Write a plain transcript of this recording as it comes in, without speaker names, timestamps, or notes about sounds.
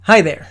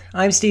Hi there,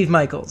 I'm Steve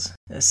Michaels,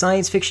 a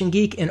science fiction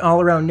geek and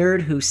all-around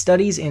nerd who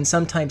studies and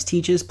sometimes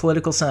teaches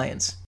political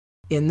science.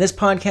 In this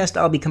podcast,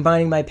 I'll be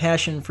combining my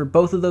passion for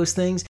both of those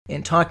things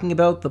and talking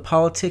about the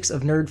politics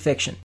of nerd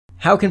fiction.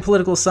 How can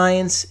political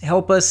science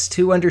help us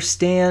to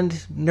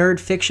understand nerd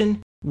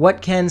fiction?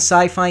 What can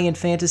sci-fi and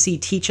fantasy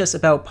teach us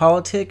about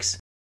politics?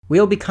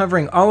 We'll be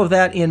covering all of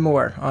that and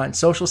more on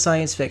Social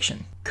Science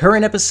Fiction.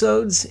 Current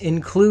episodes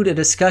include a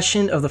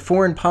discussion of the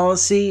foreign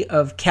policy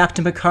of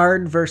Captain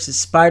Picard versus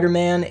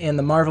Spider-Man and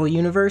the Marvel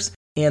Universe,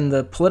 and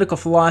the political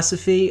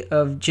philosophy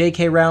of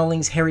J.K.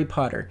 Rowling's Harry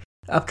Potter.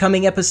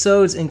 Upcoming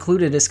episodes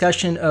include a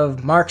discussion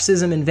of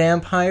Marxism and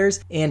vampires,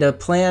 and a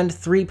planned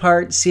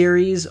 3-part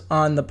series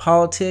on the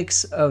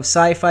politics of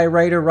sci-fi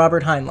writer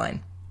Robert Heinlein.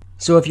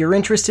 So if you're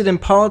interested in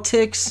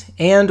politics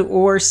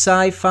and/or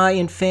sci-fi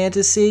and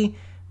fantasy,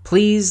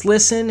 please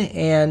listen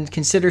and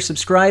consider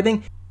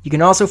subscribing. You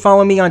can also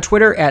follow me on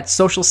Twitter at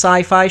Social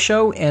Sci-Fi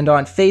Show and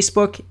on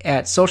Facebook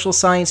at Social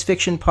Science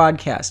Fiction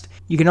Podcast.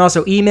 You can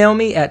also email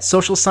me at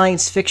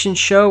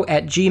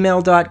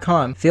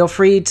socialsciencefictionshow@gmail.com. Feel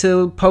free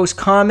to post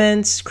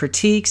comments,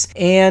 critiques,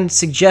 and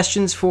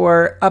suggestions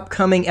for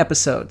upcoming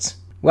episodes.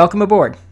 Welcome aboard.